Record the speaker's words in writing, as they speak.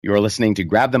You're listening to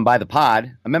Grab Them by the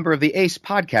Pod, a member of the ACE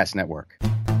Podcast Network.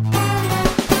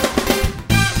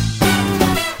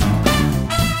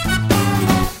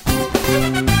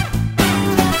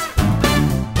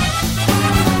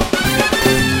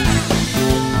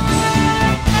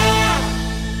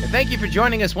 Thank you for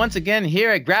joining us once again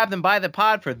here at Grab Them by the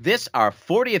Pod for this, our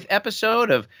 40th episode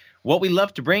of what we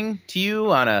love to bring to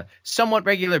you on a somewhat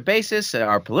regular basis,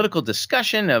 our political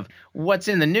discussion of what's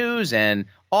in the news and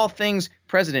all things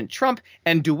President Trump.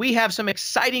 And do we have some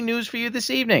exciting news for you this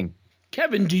evening?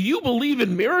 Kevin, do you believe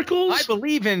in miracles? I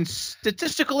believe in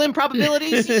statistical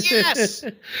improbabilities. Yes.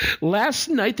 Last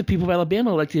night, the people of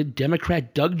Alabama elected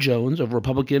Democrat Doug Jones over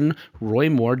Republican Roy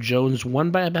Moore. Jones won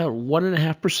by about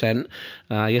 1.5%.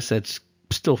 I guess that's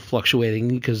still fluctuating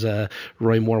because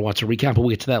Roy Moore wants a recount, but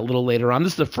we'll get to that a little later on.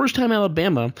 This is the first time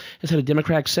Alabama has had a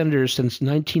Democratic senator since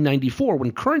 1994,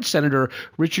 when current Senator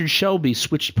Richard Shelby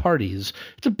switched parties.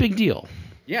 It's a big deal.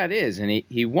 Yeah, it is. And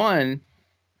he won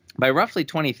by roughly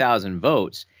 20,000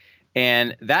 votes.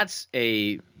 And that's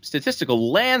a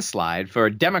statistical landslide for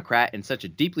a Democrat in such a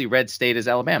deeply red state as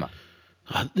Alabama.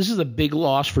 This is a big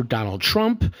loss for Donald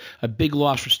Trump, a big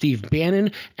loss for Steve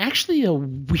Bannon, actually a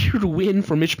weird win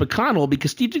for Mitch McConnell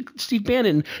because Steve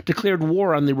Bannon declared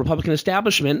war on the Republican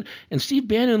establishment, and Steve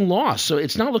Bannon lost, so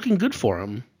it's not looking good for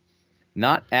him.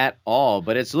 Not at all,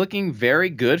 but it's looking very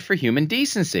good for human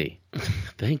decency.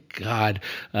 Thank God.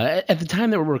 At the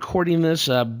time that we're recording this,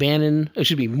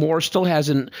 Moore still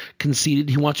hasn't conceded.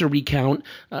 He wants a recount.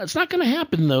 It's not going to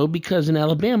happen, though, because in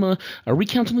Alabama, a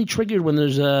recount's only triggered when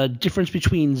there's a difference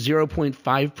between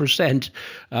 0.5%,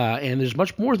 and there's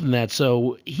much more than that.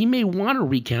 So he may want a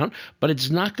recount, but it's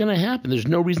not going to happen. There's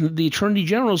no reason. The Attorney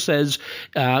General says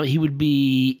he would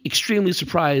be extremely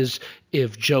surprised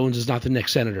if Jones is not the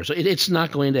next senator. So it's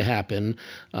not going to happen.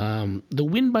 The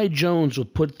win by Jones will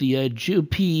put the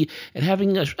GOP at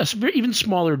having a very even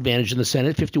smaller advantage in the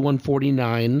Senate,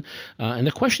 51-49. And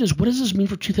the question is, what does this mean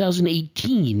for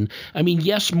 2018? I mean,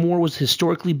 yes, Moore was a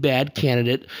historically bad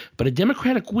candidate, but a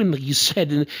Democratic win, like you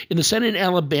said, in the Senate in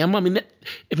Alabama, I mean,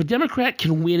 if a Democrat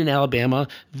can win in Alabama,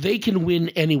 they can win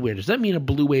anywhere. Does that mean a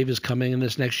blue wave is coming in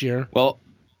this next year? Well,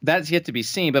 that's yet to be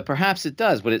seen, but perhaps it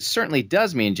does. What it certainly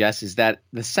does mean, Jess, is that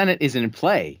the Senate is in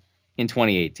play in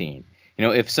 2018. You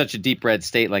know, if such a deep red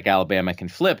state like Alabama can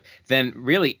flip, then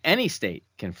really any state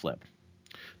can flip.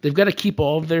 They've got to keep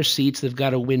all of their seats. They've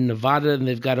got to win Nevada, and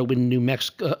they've got to win New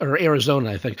Mexico or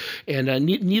Arizona, I think. And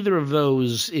neither of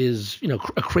those is,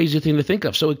 a crazy thing to think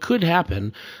of. So it could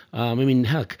happen. I mean,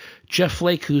 heck, Jeff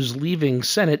Flake, who's leaving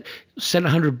Senate, sent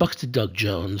 $100 to Doug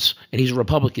Jones, and he's a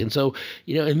Republican. So,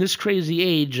 in this crazy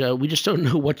age, we just don't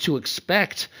know what to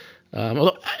expect.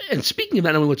 And speaking of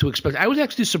not knowing what to expect, I was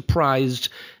actually surprised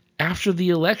after the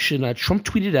election. Trump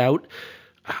tweeted out,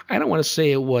 I don't want to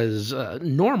say it was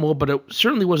normal, but it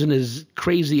certainly wasn't as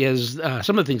crazy as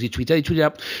some of the things he tweeted out. He tweeted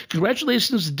out,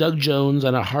 "Congratulations to Doug Jones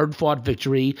on a hard-fought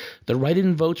victory. The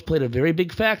write-in votes played a very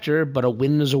big factor, but a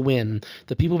win is a win.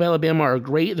 The people of Alabama are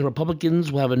great. The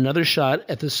Republicans will have another shot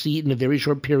at the seat in a very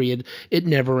short period. It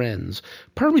never ends."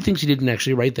 Part of me thinks he didn't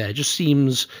actually write that. It just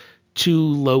seems too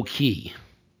low-key.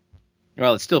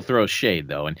 Well, it still throws shade,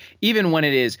 though. And even when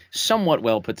it is somewhat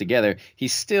well put together, he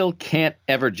still can't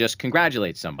ever just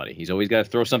congratulate somebody. He's always got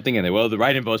to throw something in there. Well, the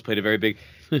write-in votes played a very big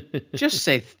 – just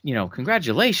say,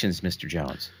 congratulations, Mr.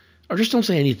 Jones. Or just don't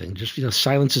say anything. Just,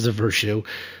 silence is a virtue.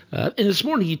 And this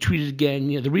morning he tweeted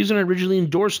again, the reason I originally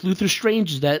endorsed Luther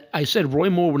Strange is that I said Roy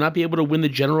Moore would not be able to win the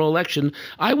general election.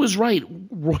 I was right.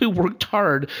 Roy worked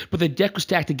hard, but the deck was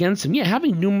stacked against him. Yeah,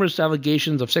 having numerous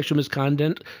allegations of sexual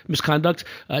misconduct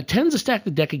tends to stack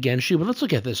the deck against you. But let's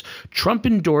look at this. Trump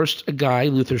endorsed a guy,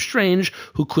 Luther Strange,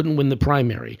 who couldn't win the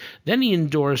primary. Then he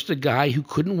endorsed a guy who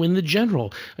couldn't win the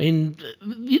general. I mean,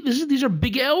 these are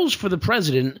big L's for the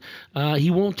president. He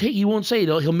won't say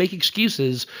it. He'll make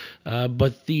excuses,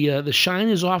 but the shine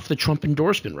is off the Trump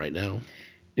endorsement right now.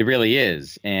 It really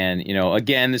is. And,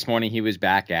 again, this morning he was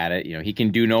back at it. He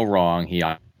can do no wrong.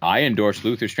 I endorsed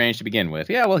Luther Strange to begin with.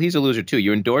 Yeah, well, he's a loser, too.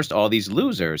 You endorsed all these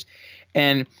losers.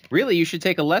 And really, you should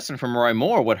take a lesson from Roy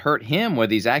Moore. What hurt him were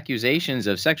these accusations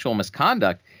of sexual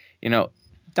misconduct.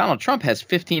 Donald Trump has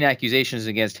 15 accusations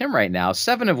against him right now,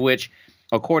 7 of which,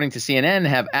 according to CNN,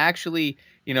 have actually,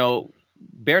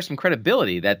 bear some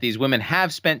credibility that these women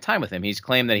have spent time with him. He's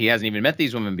claimed that he hasn't even met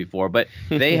these women before, but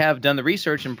they have done the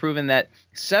research and proven that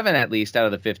 7 at least out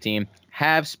of the 15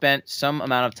 have spent some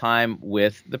amount of time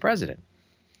with the president.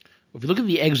 If you look at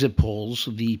the exit polls,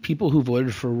 the people who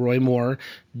voted for Roy Moore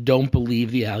don't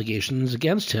believe the allegations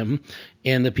against him,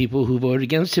 and the people who voted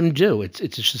against him do. It's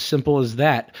just as simple as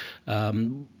that.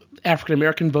 African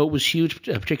American vote was huge,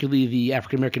 particularly the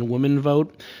African American women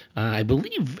vote. I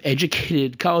believe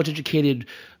college educated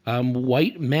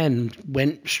white men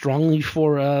went strongly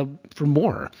for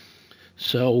more.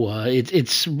 So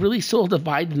it's really still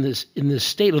divided in this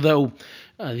state. Although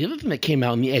the other thing that came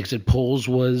out in the exit polls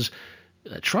was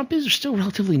Trump is still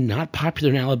relatively not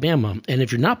popular in Alabama. And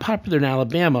if you're not popular in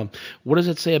Alabama, what does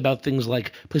it say about things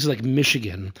like places like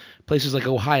Michigan, places like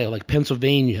Ohio, like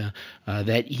Pennsylvania,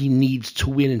 that he needs to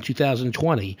win in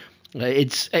 2020?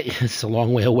 It's a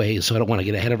long way away, so I don't want to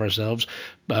get ahead of ourselves.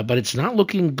 But it's not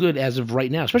looking good as of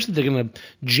right now, especially if they're going to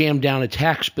jam down a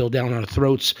tax bill down our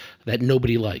throats that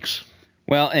nobody likes.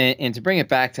 Well, and to bring it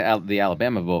back to the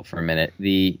Alabama vote for a minute,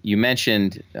 you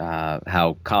mentioned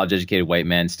how college-educated white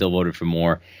men still voted for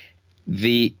more.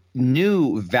 The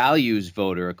new values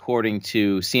voter, according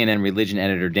to CNN religion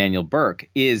editor Daniel Burke,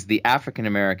 is the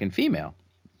African-American female.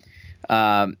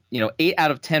 8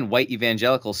 out of 10 white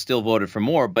evangelicals still voted for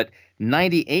more, but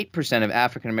 98% of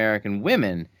African-American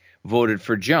women voted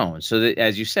for Jones. So that,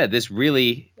 as you said, this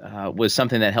really was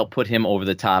something that helped put him over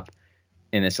the top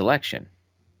in this election.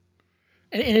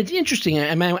 And it's interesting.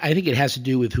 I think it has to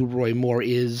do with who Roy Moore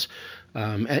is,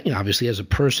 obviously as a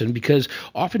person, because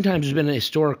oftentimes there's been a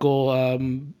historical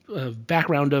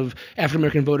background of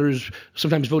African-American voters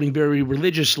sometimes voting very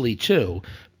religiously too.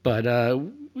 But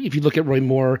if you look at Roy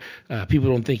Moore, people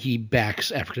don't think he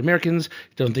backs African-Americans,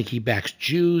 don't think he backs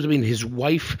Jews. I mean, his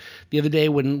wife the other day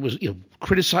was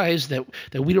criticized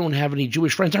that we don't have any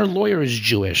Jewish friends. Our lawyer is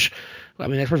Jewish. I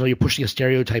mean, first of all, you're pushing a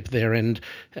stereotype there, and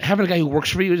having a guy who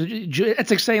works for you, it's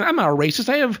like saying, I'm not a racist.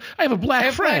 I have a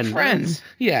black friend. Black friends.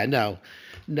 Yeah, no,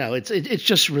 it's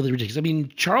just really ridiculous. I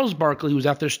mean, Charles Barkley, who was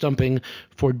out there stumping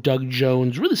for Doug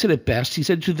Jones, really said it best. He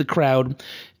said to the crowd,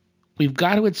 we've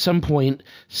got to at some point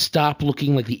stop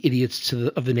looking like the idiots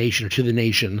of the nation or to the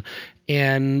nation.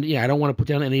 And I don't want to put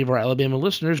down any of our Alabama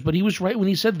listeners, but he was right when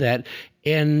he said that.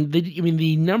 And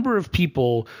the number of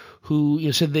people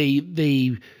who said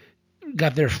they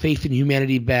got their faith in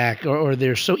humanity back, or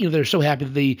they're so happy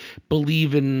that they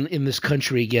believe in this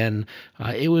country again.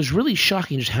 It was really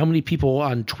shocking just how many people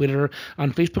on Twitter,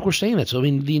 on Facebook were saying that. So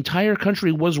the entire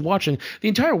country was watching. The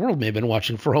entire world may have been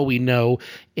watching, for all we know.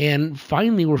 And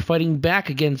finally, we're fighting back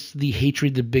against the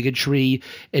hatred, the bigotry,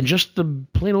 and just the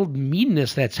plain old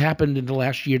meanness that's happened in the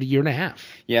last year to year and a half.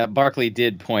 Yeah, Barkley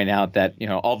did point out that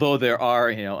although there are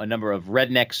a number of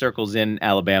redneck circles in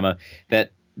Alabama,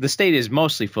 that the state is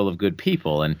mostly full of good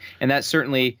people, and that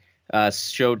certainly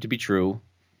showed to be true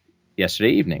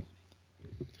yesterday evening.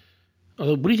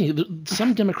 What do you think?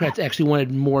 Some Democrats actually wanted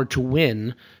Moore to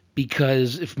win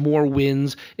because if Moore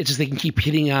wins, it's just they can keep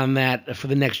hitting on that for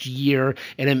the next year,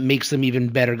 and it makes them even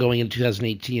better going into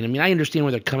 2018. I mean, I understand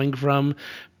where they're coming from,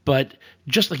 but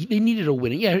just like they needed a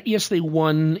win. Yeah, yes, they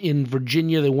won in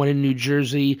Virginia, they won in New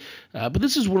Jersey, but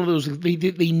this is one of those they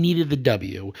needed the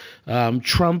W.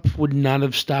 Trump would not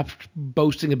have stopped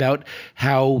boasting about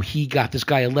how he got this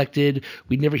guy elected.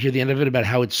 We'd never hear the end of it about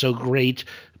how it's so great.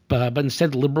 But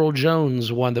instead, Liberal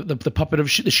Jones won. The puppet of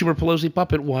the Schumer Pelosi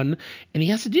puppet won, and he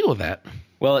has to deal with that.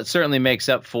 Well, it certainly makes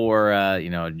up for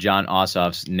John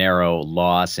Ossoff's narrow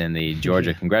loss in the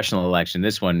Georgia congressional election.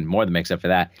 This one more than makes up for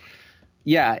that.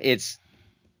 Yeah,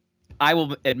 I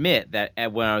will admit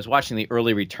that when I was watching the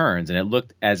early returns and it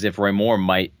looked as if Roy Moore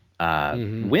might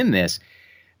win this,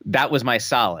 that was my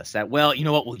solace. That, well, you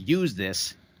know what, we'll use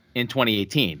this in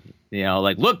 2018.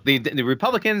 Look, the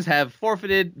Republicans have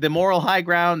forfeited the moral high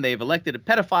ground. They've elected a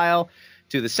pedophile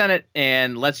to the Senate,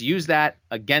 and let's use that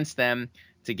against them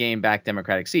to gain back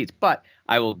Democratic seats. But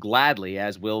I will gladly,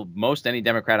 as will most any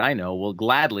Democrat I know, will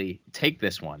gladly take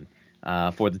this one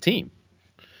for the team.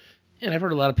 And I've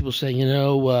heard a lot of people saying,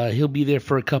 he'll be there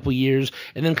for a couple years,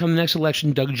 and then come the next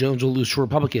election, Doug Jones will lose to a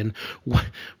Republican.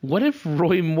 What if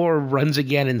Roy Moore runs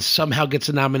again and somehow gets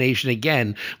a nomination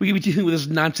again? We could be dealing with this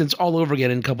nonsense all over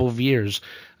again in a couple of years.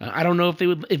 I don't know if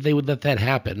they would let that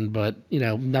happen, but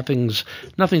nothing's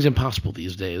impossible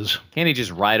these days. Can't he just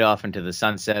ride off into the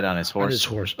sunset on his horse? On his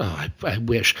horse. Oh, I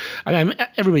wish.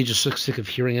 Everybody's just so sick of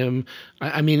hearing him.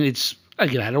 It's.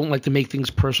 Again, I don't like to make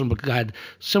things personal, but God,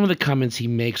 some of the comments he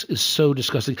makes is so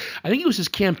disgusting. I think it was his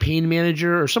campaign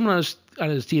manager or someone on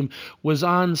his team was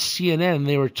on CNN. And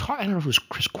they were talking. I don't know if it was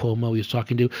Chris Cuomo he was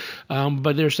talking to,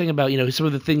 but they were saying about some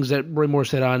of the things that Roy Moore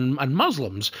said on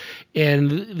Muslims, and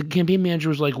the campaign manager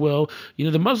was like, well,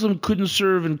 the Muslim couldn't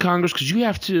serve in Congress because you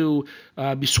have to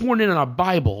be sworn in on a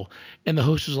Bible. And the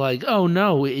host was like, oh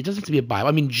no, it doesn't have to be a Bible.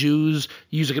 I mean, Jews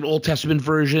use like an Old Testament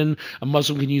version. A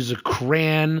Muslim can use a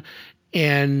Quran.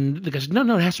 And the guy said,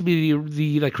 no, it has to be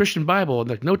the Christian Bible. And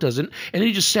like, no, it doesn't. And then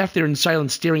he just sat there in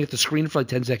silence staring at the screen for like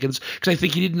 10 seconds because I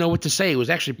think he didn't know what to say. It was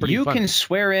actually pretty You funny. can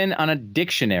swear in on a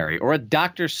dictionary or a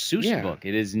Dr. Seuss book.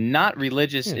 It is not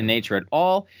religious in nature at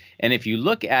all. And if you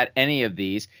look at any of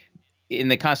these in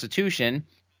the Constitution,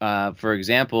 for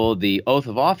example, the oath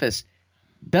of office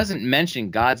doesn't mention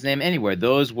God's name anywhere.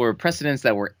 Those were precedents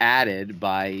that were added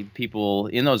by people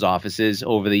in those offices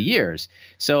over the years.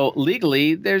 So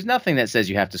legally, there's nothing that says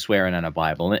you have to swear in on a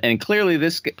Bible. And clearly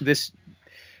this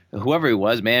whoever he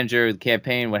was, manager,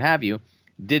 campaign, what have you,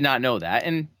 did not know that.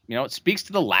 And, it speaks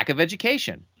to the lack of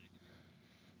education.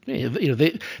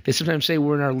 They sometimes say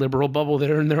we're in our liberal bubble.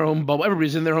 They're in their own bubble.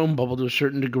 Everybody's in their own bubble to a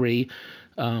certain degree.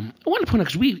 I want to point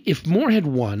out, because if Moore had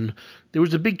won, there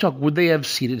was a big talk. Would they have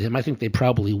seated him? I think they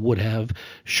probably would have.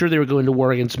 Sure, they were going to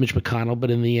war against Mitch McConnell,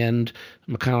 but in the end,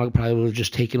 McConnell probably would have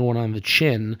just taken one on the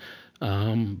chin.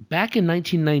 Back in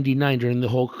 1999, during the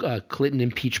whole Clinton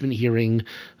impeachment hearing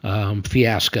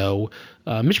fiasco,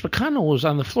 Mitch McConnell was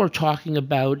on the floor talking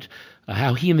about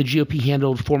how he and the GOP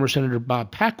handled former Senator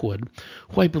Bob Packwood,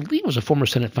 who I believe was a former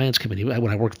Senate Finance Committee when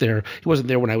I worked there. He wasn't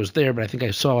there when I was there, but I think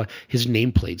I saw his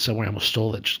nameplate somewhere. I almost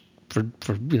stole it just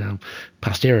for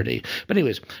posterity. But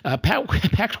anyways,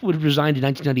 Packwood resigned in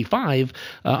 1995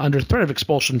 under threat of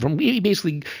expulsion he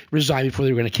basically resigned before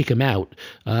they were going to kick him out.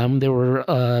 There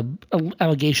were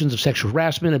allegations of sexual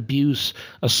harassment, abuse,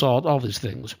 assault, all these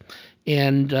things.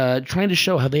 And trying to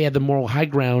show how they had the moral high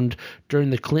ground during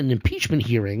the Clinton impeachment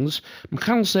hearings,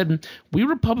 McConnell said, "We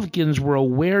Republicans were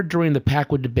aware during the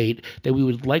Packwood debate that we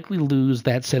would likely lose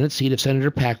that Senate seat if Senator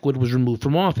Packwood was removed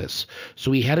from office. So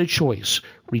we had a choice,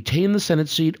 retain the Senate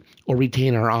seat or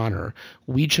retain our honor.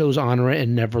 We chose honor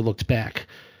and never looked back."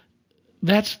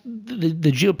 That's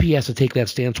the GOP has to take that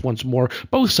stance once more.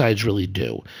 Both sides really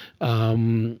do.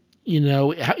 You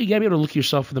gotta be able to look at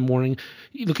yourself in the morning.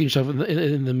 You look at yourself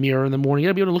in the mirror in the morning. You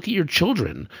gotta be able to look at your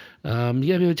children. You gotta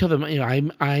be able to tell them,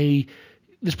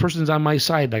 this person's on my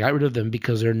side, but I got rid of them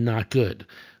because they're not good.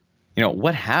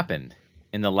 What happened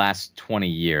in the last 20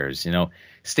 years?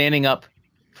 Standing up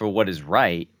for what is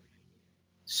right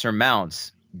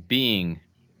surmounts being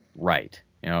right.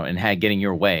 And getting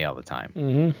your way all the time.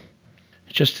 Mm-hmm.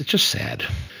 It's just sad.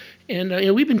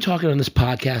 And we've been talking on this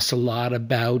podcast a lot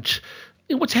about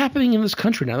what's happening in this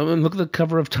country now. Look at the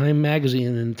cover of Time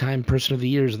magazine and Time Person of the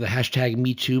Year, the hashtag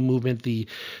Me Too movement, the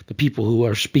people who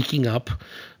are speaking up.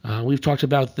 We've talked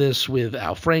about this with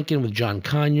Al Franken, with John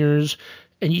Conyers.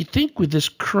 And you think with this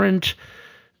current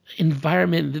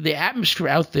environment, the atmosphere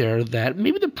out there, that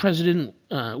maybe the president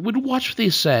would watch what they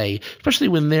say, especially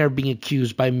when they're being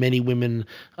accused by many women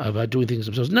of doing things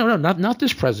themselves. No, not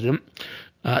this president.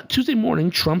 Tuesday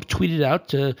morning, Trump tweeted out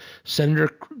to Senator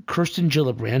Kirsten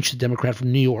Gillibrand, she's a Democrat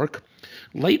from New York,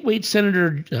 lightweight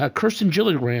Senator Kirsten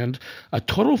Gillibrand, a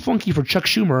total flunky for Chuck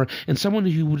Schumer and someone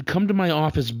who would come to my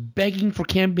office begging for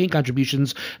campaign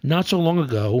contributions not so long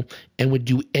ago and would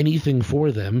do anything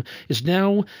for them, is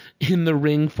now in the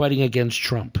ring fighting against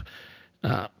Trump.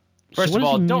 First of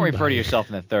all, don't refer to yourself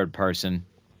in the third person.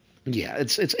 Yeah,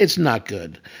 it's not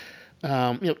good.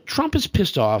 Trump is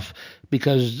pissed off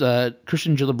because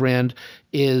Kirsten Gillibrand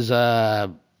is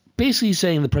basically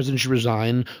saying the president should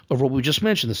resign over what we just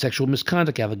mentioned, the sexual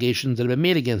misconduct allegations that have been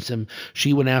made against him.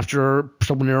 She went after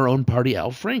someone in her own party,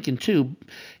 Al Franken, too.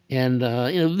 And,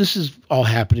 this is all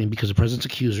happening because the president's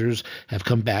accusers have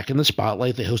come back in the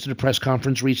spotlight. They hosted a press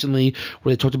conference recently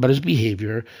where they talked about his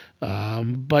behavior.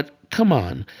 But come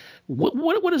on.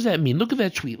 What does that mean? Look at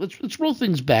that tweet. Let's roll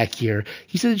things back here.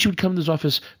 He said that she would come to his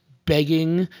office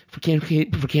begging for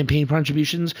campaign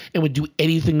contributions and would do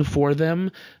anything for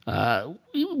them.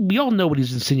 We all know what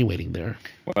he's insinuating there.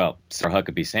 Well, Sarah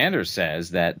Huckabee Sanders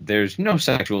says that there's no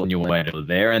sexual innuendo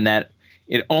there, and that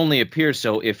it only appears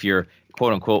so if your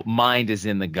quote-unquote mind is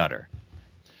in the gutter.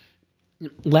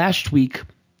 Last week,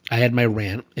 I had my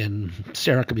rant, and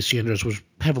Sarah Huckabee Sanders was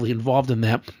heavily involved in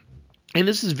that. And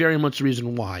this is very much the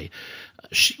reason why.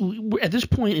 At this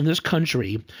point in this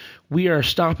country, we are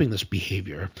stopping this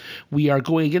behavior. We are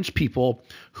going against people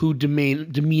who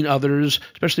demean others,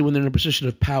 especially when they're in a position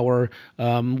of power,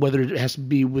 whether it has to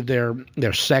be with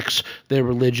their sex, their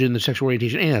religion, their sexual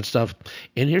orientation, any of that stuff.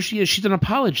 And here she is. She's an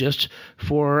apologist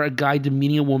for a guy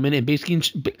demeaning a woman, and basically,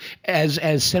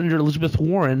 as Senator Elizabeth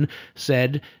Warren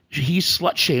said, he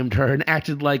slut-shamed her and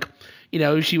acted like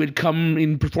she would come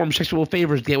and perform sexual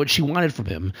favors to get what she wanted from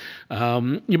him.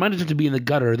 Your mind doesn't have to be in the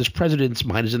gutter. This president's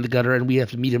mind is in the gutter, and we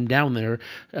have to meet him down there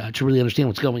to really understand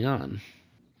what's going on.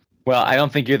 Well, I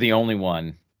don't think you're the only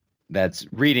one that's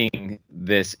reading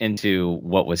this into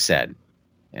what was said.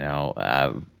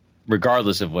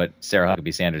 Regardless of what Sarah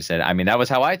Huckabee Sanders said, I mean, that was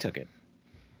how I took it.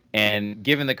 And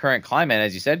given the current climate,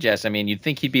 as you said, Jess, I mean, you'd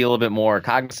think he'd be a little bit more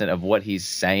cognizant of what he's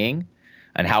saying.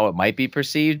 and how it might be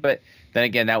perceived. But then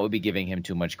again, that would be giving him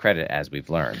too much credit, as we've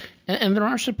learned. And there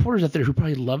are supporters out there who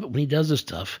probably love it when he does this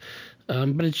stuff,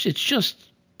 but it's just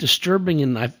disturbing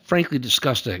and frankly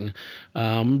disgusting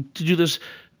to do this.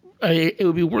 It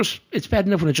would be worse. It's bad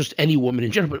enough when it's just any woman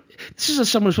in general, but this is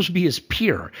someone who's supposed to be his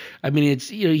peer. I mean,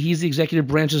 he's the executive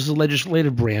branch, this is the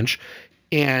legislative branch,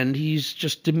 and he's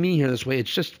just demeaning her this way.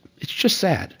 It's just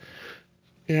sad.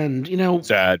 And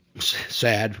Sad.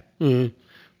 Mm.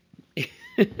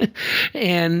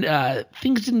 And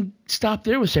things didn't stop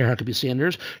there with Sarah Huckabee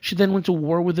Sanders. She then went to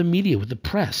war with the media, with the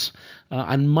press.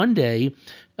 On Monday,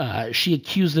 she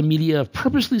accused the media of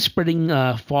purposely spreading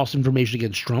false information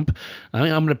against Trump. I'm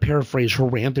going to paraphrase her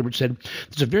rant there, which said,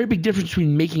 "There's a very big difference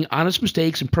between making honest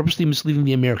mistakes and purposely misleading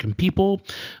the American people,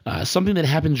 something that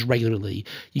happens regularly.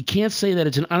 You can't say that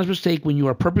it's an honest mistake when you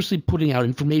are purposely putting out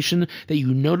information that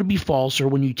you know to be false, or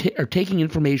when you are taking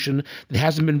information that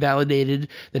hasn't been validated,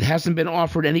 that hasn't been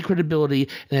offered any credibility,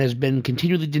 and that has been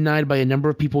continually denied by a number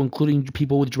of people, including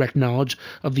people with direct knowledge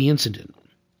of the incident."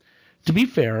 To be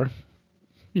fair,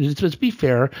 there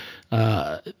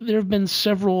have been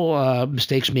several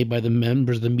mistakes made by the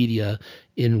members of the media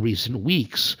in recent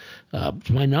weeks. To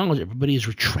my knowledge, everybody has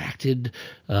retracted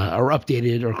or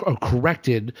updated or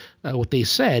corrected what they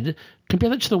said. Compare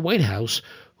that to the White House,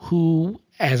 who,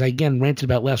 as I again ranted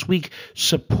about last week,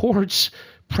 supports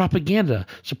propaganda,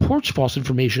 supports false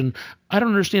information. I don't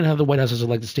understand how the White House has a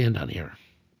leg to stand on here.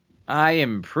 I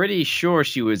am pretty sure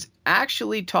she was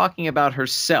actually talking about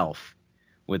herself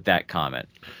with that comment.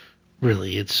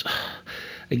 Really, it's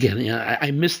again,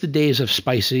 I miss the days of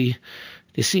Spicy.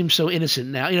 They seem so innocent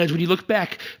now. When you look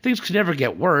back, things could never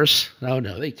get worse. Oh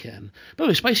no, they can. By the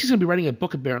way, Spicy's going to be writing a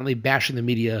book apparently bashing the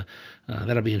media.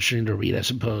 That'll be interesting to read, I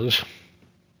suppose.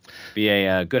 Be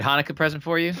a good Hanukkah present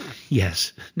for you?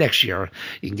 Yes, next year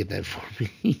you can get that for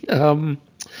me. And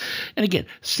again,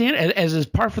 as is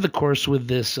par for the course with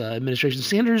this administration,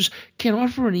 Sanders can't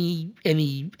offer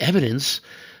any evidence.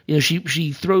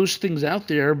 She throws things out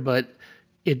there, but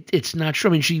it's not true.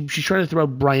 I mean, she's trying to throw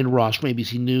out Brian Ross from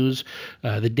ABC News.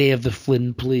 The day of the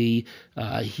Flynn plea,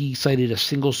 he cited a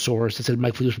single source that said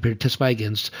Mike Flynn was prepared to testify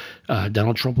against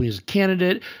Donald Trump when he was a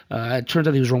candidate. It turns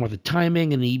out he was wrong with the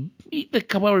timing, and he a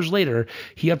couple hours later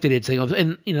he updated saying,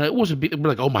 and it wasn't we're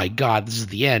like, oh my God, this is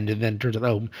the end, and then it turns out,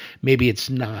 oh, maybe it's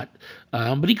not.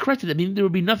 But he corrected it. I mean, there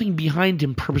would be nothing behind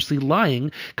him purposely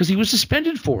lying because he was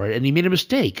suspended for it and he made a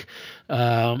mistake.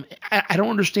 I don't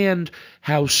understand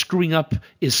how screwing up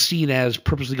is seen as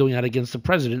purposely going out against the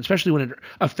president, especially when it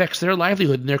affects their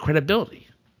livelihood and their credibility.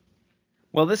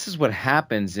 Well, this is what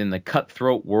happens in the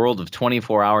cutthroat world of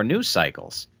 24-hour news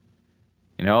cycles.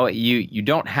 You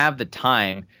don't have the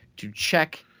time to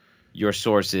check your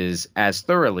sources as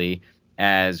thoroughly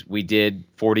as we did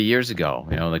 40 years ago.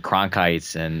 The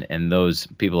Cronkites and those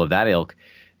people of that ilk,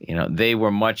 they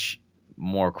were much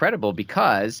more credible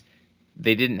because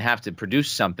they didn't have to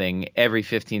produce something every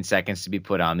 15 seconds to be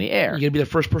put on the air. You're going to be the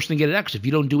first person to get it out, because if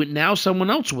you don't do it now, someone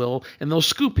else will, and they'll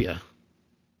scoop you.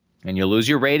 And you'll lose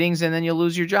your ratings, and then you'll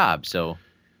lose your job. So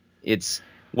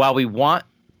while we want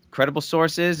credible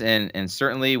sources, and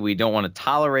certainly we don't want to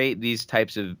tolerate these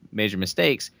types of major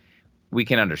mistakes, we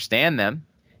can understand them.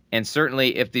 And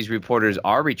certainly if these reporters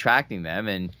are retracting them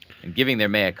and giving their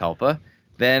mea culpa,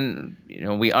 then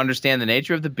we understand the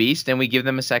nature of the beast and we give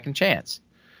them a second chance.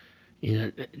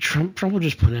 Trump will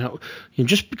just put out,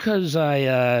 just because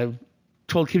I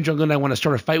told Kim Jong-un I want to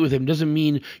start a fight with him doesn't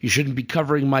mean you shouldn't be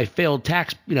covering my failed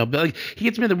tax. But like, he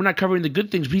gets mad that we're not covering the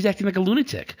good things, but he's acting like a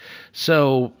lunatic.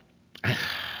 So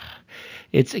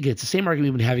it's the same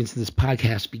argument we've been having since this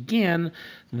podcast began,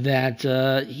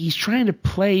 that he's trying to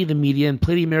play the media and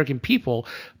play the American people.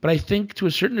 But I think to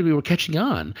a certain degree we're catching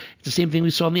on. It's the same thing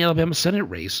we saw in the Alabama Senate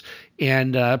race.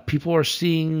 And people are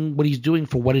seeing what he's doing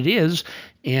for what it is.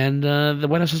 And the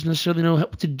White House doesn't necessarily know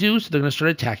what to do, so they're going to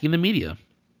start attacking the media.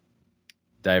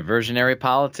 Diversionary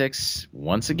politics,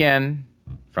 once again,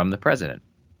 from the president.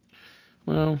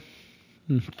 Well,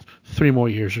 3 more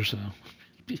years or so.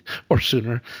 Or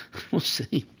sooner. We'll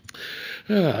see.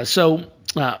 Finally,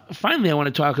 I want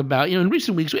to talk about, in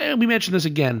recent weeks, we mentioned this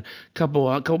again a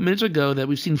couple minutes ago, that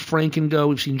we've seen Franken go,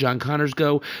 we've seen John Connors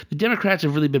go. The Democrats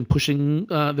have really been pushing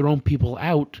their own people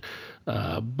out,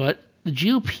 but the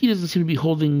GOP doesn't seem to be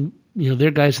holding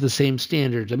their guys to the same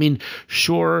standards. I mean,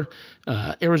 sure,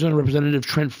 Arizona Representative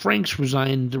Trent Franks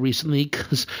resigned recently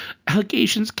because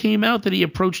allegations came out that he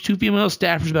approached 2 female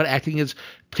staffers about acting as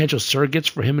potential surrogates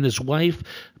for him and his wife,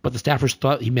 but the staffers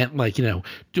thought he meant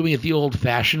doing it the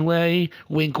old-fashioned way,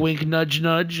 wink, wink, nudge,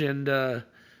 nudge, and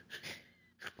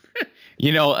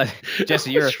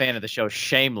Jesse, you're a fan of the show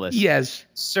Shameless. Yes.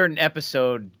 Certain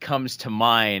episode comes to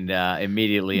mind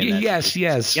immediately. Yes.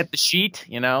 Get the sheet,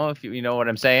 if you know what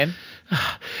I'm saying.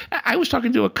 I was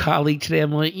talking to a colleague today.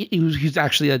 He's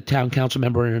actually a town council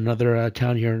member in another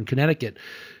town here in Connecticut.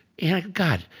 And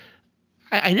God,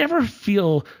 I never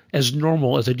feel as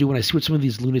normal as I do when I see what some of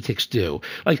these lunatics do.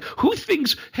 Like, who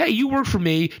thinks, hey, you work for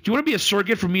me. Do you want to be a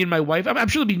surrogate for me and my wife? I'm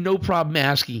sure there'll be no problem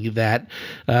asking you that.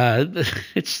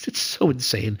 It's so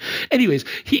insane. Anyways,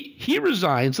 he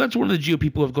resigns. That's one of the GOP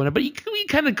people who have gone up, but he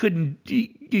kind of couldn't.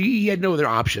 He had no other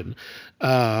option.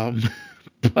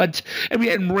 And we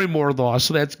had Roy Moore lost,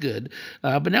 so that's good.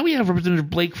 But now we have Representative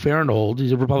Blake Farenthold.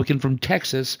 He's a Republican from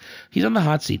Texas. He's on the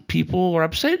hot seat. People are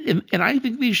upset, and I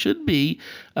think they should be,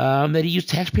 that he used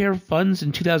taxpayer funds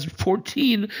in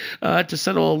 2014 to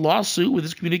settle a lawsuit with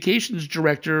his communications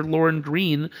director, Lauren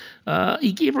Green.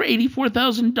 He gave her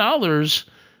 $84,000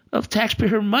 of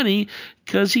taxpayer money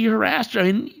because he harassed her.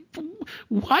 I mean,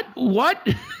 what?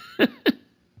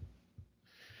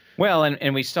 Well,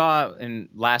 and we saw in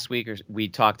last week we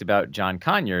talked about John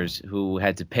Conyers, who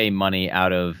had to pay money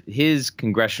out of his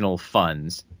congressional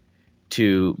funds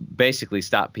to basically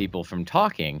stop people from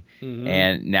talking. Mm-hmm.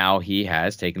 And now he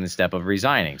has taken the step of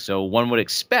resigning. So one would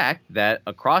expect that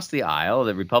across the aisle,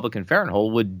 the Republican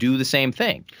Farenthold would do the same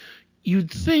thing.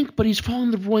 You'd think, but he's following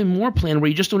the Roy Moore plan where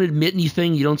you just don't admit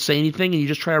anything, you don't say anything, and you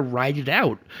just try to ride it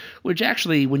out, which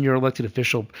actually, when you're an elected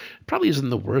official, probably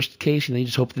isn't the worst case. You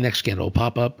just hope the next scandal will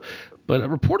pop up. But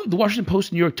reported the Washington Post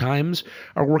and New York Times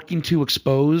are working to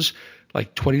expose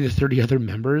like 20 to 30 other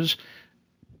members.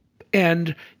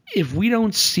 And if we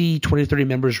don't see 20 to 30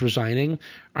 members resigning,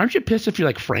 aren't you pissed if you're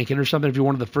like Franken or something, if you're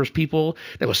one of the first people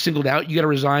that was singled out, you got to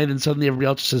resign, and suddenly everybody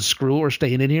else says screw or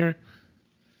staying in here?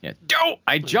 Yeah. Don't!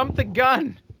 I jumped the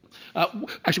gun.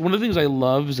 Actually, one of the things I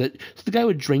love is that the guy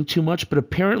would drink too much, but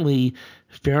apparently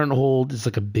Farenthold is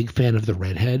like a big fan of the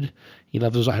redhead. He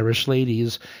loved those Irish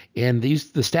ladies, and the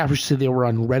staffers said they were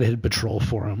on redhead patrol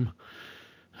for him.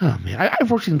 Oh man, I've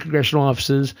worked in congressional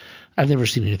offices. I've never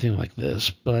seen anything like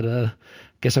this, but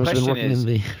guess I must have been working in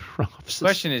the wrong offices.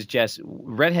 Question is, Jess,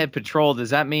 redhead patrol, does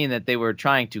that mean that they were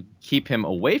trying to keep him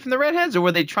away from the redheads, or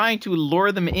were they trying to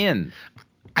lure them in?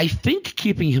 I think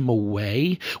keeping him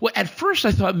away. Well, at first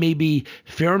I thought maybe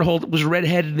Farenthold was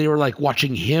redhead and they were like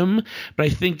watching him, but I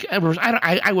think I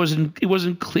wasn't. It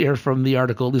wasn't clear from the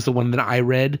article, at least the one that I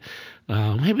read.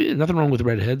 Maybe nothing wrong with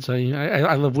redheads.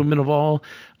 I love women of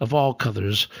all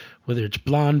colors, whether it's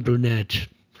blonde, brunette,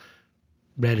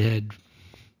 redhead,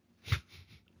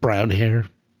 brown hair.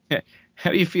 How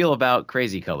do you feel about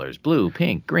crazy colors? Blue,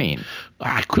 pink, green?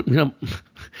 I couldn't.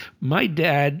 My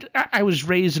dad, I was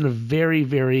raised in a very,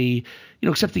 very,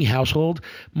 accepting household.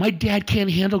 My dad can't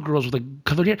handle girls with like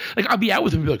colored hair. Like, I'll be out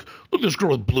with him and be like, look at this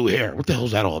girl with blue hair. What the hell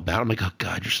is that all about? I'm like, oh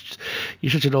God,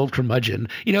 you're such an old curmudgeon.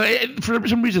 For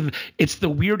some reason, it's the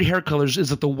weird hair colors is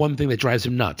like the one thing that drives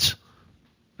him nuts.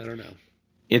 I don't know.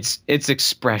 It's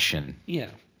expression. Yeah.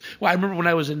 Well, I remember when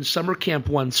I was in summer camp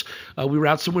once, we were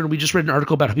out somewhere and we just read an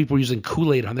article about how people were using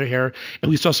Kool-Aid on their hair, and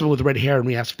we saw someone with red hair and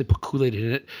we asked if they put Kool-Aid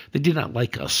in it. They did not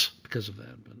like us because of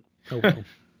that, but oh well.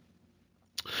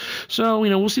 So,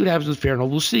 we'll see what happens with Farenthold.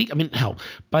 We'll see. I mean, hell,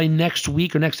 by next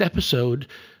week or next episode,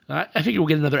 I think we'll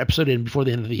get another episode in before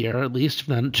the end of the year, at least, if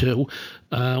not two.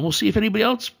 We'll see if anybody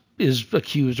else is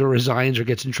accused or resigns or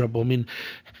gets in trouble. I mean,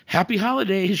 happy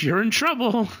holidays. You're in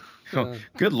trouble. Oh,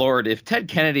 good Lord, if Ted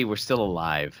Kennedy were still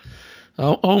alive.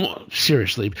 Oh,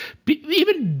 seriously.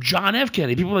 Even John F.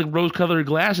 Kennedy, people like rose-colored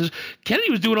glasses.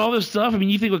 Kennedy was doing all this stuff. I mean,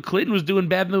 you think what Clinton was doing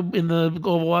bad in the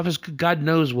Oval Office? God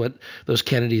knows what those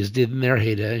Kennedys did in their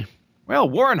heyday. Well,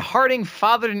 Warren Harding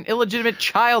fathered an illegitimate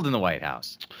child in the White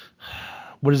House.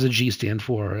 What does the G stand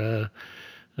for?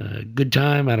 Good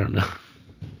time? I don't know.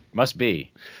 Must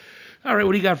be. All right,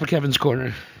 what do you got for Kevin's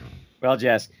Corner? Well,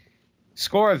 Jess,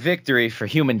 score a victory for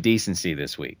human decency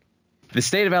this week. The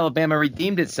state of Alabama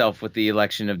redeemed itself with the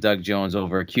election of Doug Jones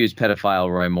over accused pedophile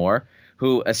Roy Moore,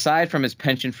 who, aside from his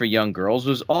penchant for young girls,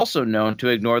 was also known to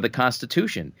ignore the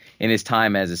Constitution in his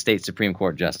time as a state Supreme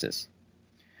Court justice.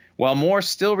 While Moore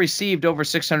still received over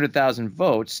 600,000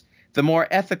 votes, the more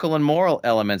ethical and moral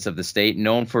elements of the state,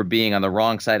 known for being on the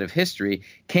wrong side of history,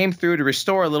 came through to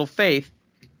restore a little faith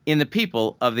in the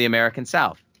people of the American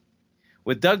South.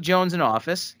 With Doug Jones in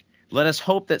office, let us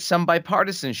hope that some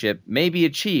bipartisanship may be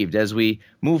achieved as we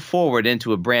move forward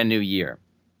into a brand new year.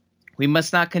 We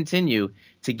must not continue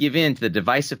to give in to the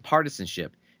divisive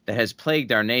partisanship that has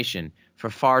plagued our nation for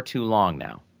far too long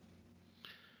now.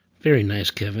 Very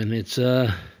nice, Kevin. It's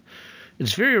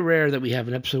very rare that we have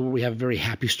an episode where we have a very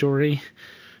happy story.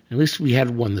 At least we had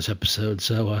one this episode,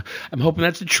 so I'm hoping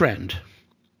that's a trend.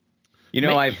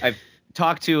 I've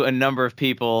talked to a number of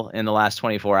people in the last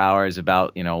 24 hours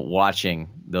about, watching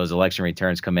those election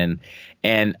returns come in.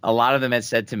 And a lot of them had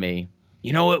said to me,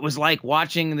 it was like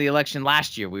watching the election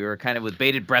last year. We were kind of with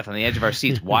bated breath on the edge of our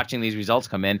seats watching these results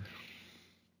come in,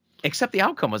 except the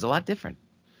outcome was a lot different.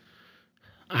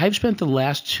 I've spent the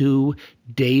last 2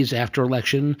 days after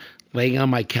election laying on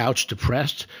my couch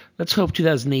depressed. Let's hope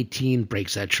 2018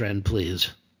 breaks that trend,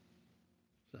 please.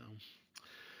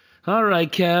 All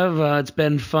right, Kev, it's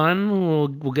been fun.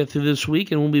 We'll get through this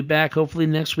week, and we'll be back hopefully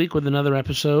next week with another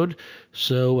episode.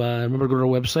 So remember to go to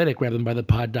our website at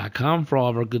grabthembythepod.com for all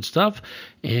of our good stuff.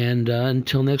 And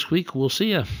until next week, we'll see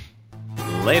you.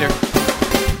 Later.